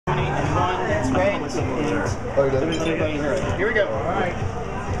Oh, you did? Everybody hear it. Here we go. All right.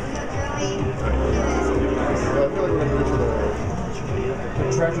 I feel like we're going to the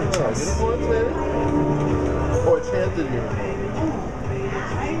treasure chest. Unicorns, maybe? Oh, Enchanted unicorn.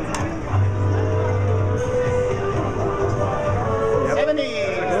 70.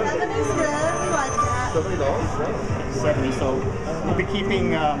 70 is good. We like that. $70? 70. So we'll be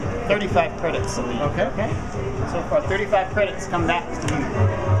keeping 35 credits. Okay. Okay. So far, 35 credits come back to you.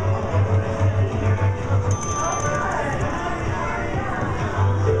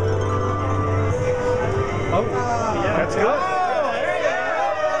 Oh, yeah. That's good. Oh, there you go.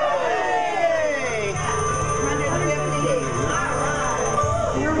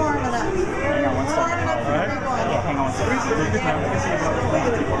 You're warming up. Hang on one second. Yeah, hang on one second.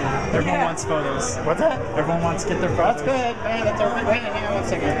 Everyone wants photos. What's that? Everyone wants to get their That's photos. good. Man, that's all right. Wait, hang on one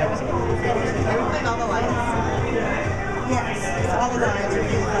second. Everything, all the lights. Yes, all the lights are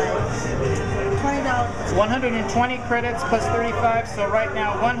 $20. It's 120 credits plus 35, so right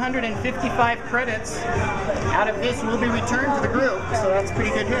now 155 credits out of this will be returned to the group, so that's a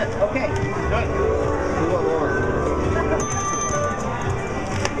pretty good hit. Okay, good.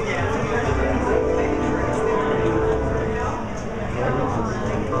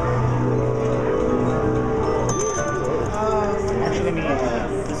 Actually, let me,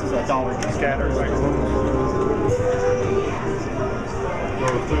 this is a dollar scatter.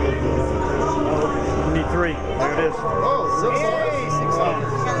 You need 3. There it is. Oh, $6. Hey, $6.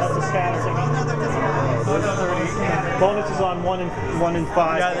 That's a scatter. Bonus is on 1 and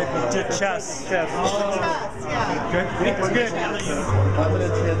 5. Yeah, the chess. Yeah. Good. We're good. I'm an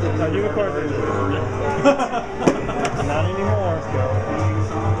Enchanted Now you record it. Not anymore.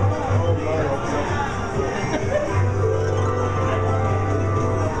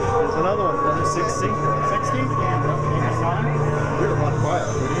 There's another one. Another 60. 60? You're a lot quiet.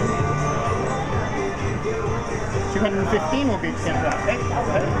 215 will be sent out. Hey,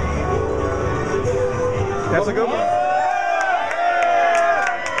 okay. That's a good one.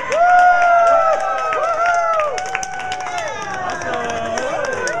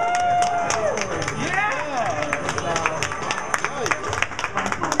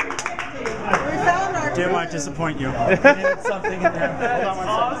 Jim might disappoint you. Needed something in there. Hold on one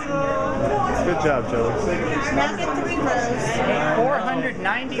second. Good job, Joey. Now get 3 rows.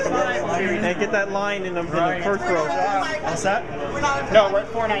 495. And get that line in the first row. What's that? No, we're at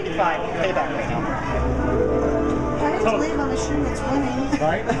 495. Payback right now. I hate to leave on a shoe that's winning.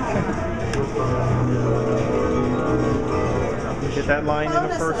 Right? Get that line in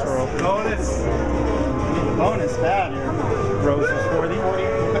the first row. Bonus. Bonus bad here. Rose is 40. 40.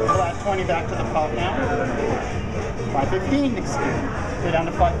 Put the last 20 back to the pot now. 515 next year. Go down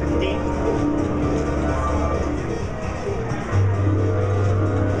to 515.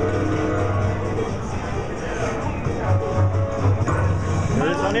 There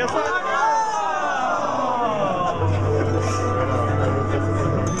it is on the outside.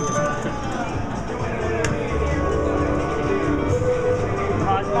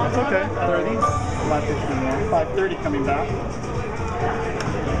 It's okay. 30. 515 more. 530 coming back.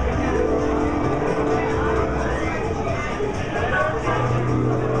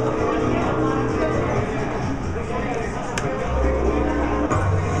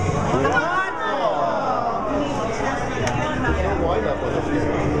 Wind up with this.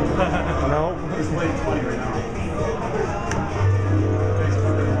 No. He's playing 20 right now.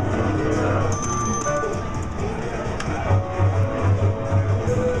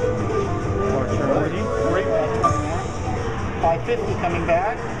 Great back 20 more. 550 coming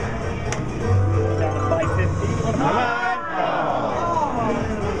back. Down to 550. Come on!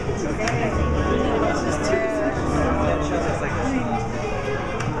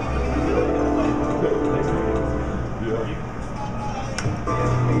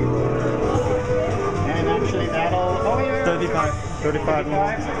 And actually that'll, oh yeah. 35. 35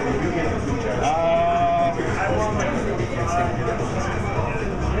 more.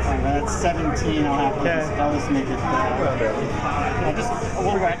 That's 17. I'll have to just, I'll just make it. Yeah, just,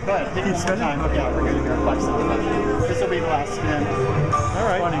 we'll go ahead. Go ahead. Hit it one more time. Yeah, we're going to go 575. This will be the last spin. All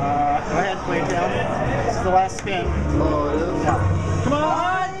right. Go ahead, play it down. This is the last spin. Oh, it is? Yeah. Come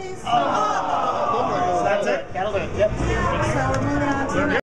on! So that's it. That'll do it. Yep. So we're moving on to the next.